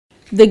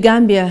The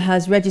Gambia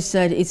has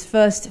registered its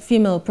first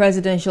female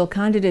presidential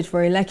candidate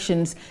for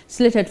elections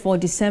slated for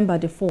December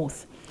the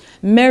 4th.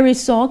 Mary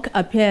Sok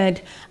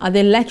appeared at the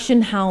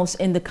election house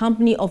in the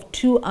company of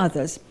two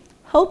others,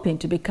 hoping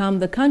to become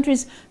the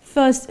country's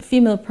first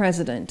female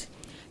president.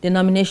 The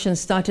nomination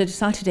started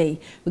Saturday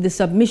with the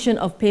submission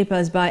of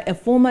papers by a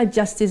former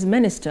justice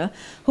minister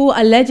who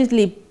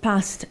allegedly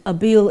passed a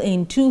bill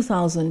in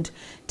 2000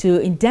 to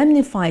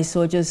indemnify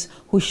soldiers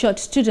who shot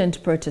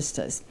student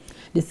protesters.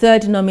 The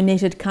third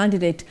nominated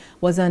candidate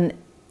was an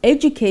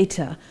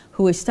educator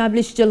who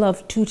established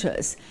Jollof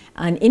Tutors,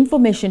 an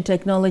information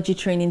technology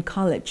training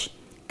college.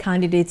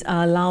 Candidates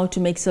are allowed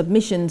to make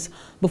submissions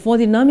before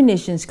the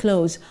nominations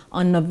close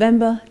on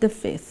November the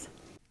 5th.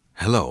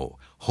 Hello,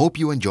 hope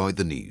you enjoyed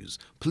the news.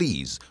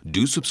 Please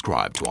do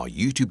subscribe to our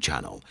YouTube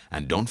channel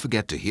and don't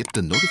forget to hit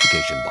the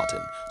notification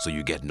button so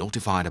you get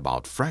notified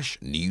about fresh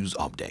news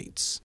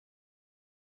updates.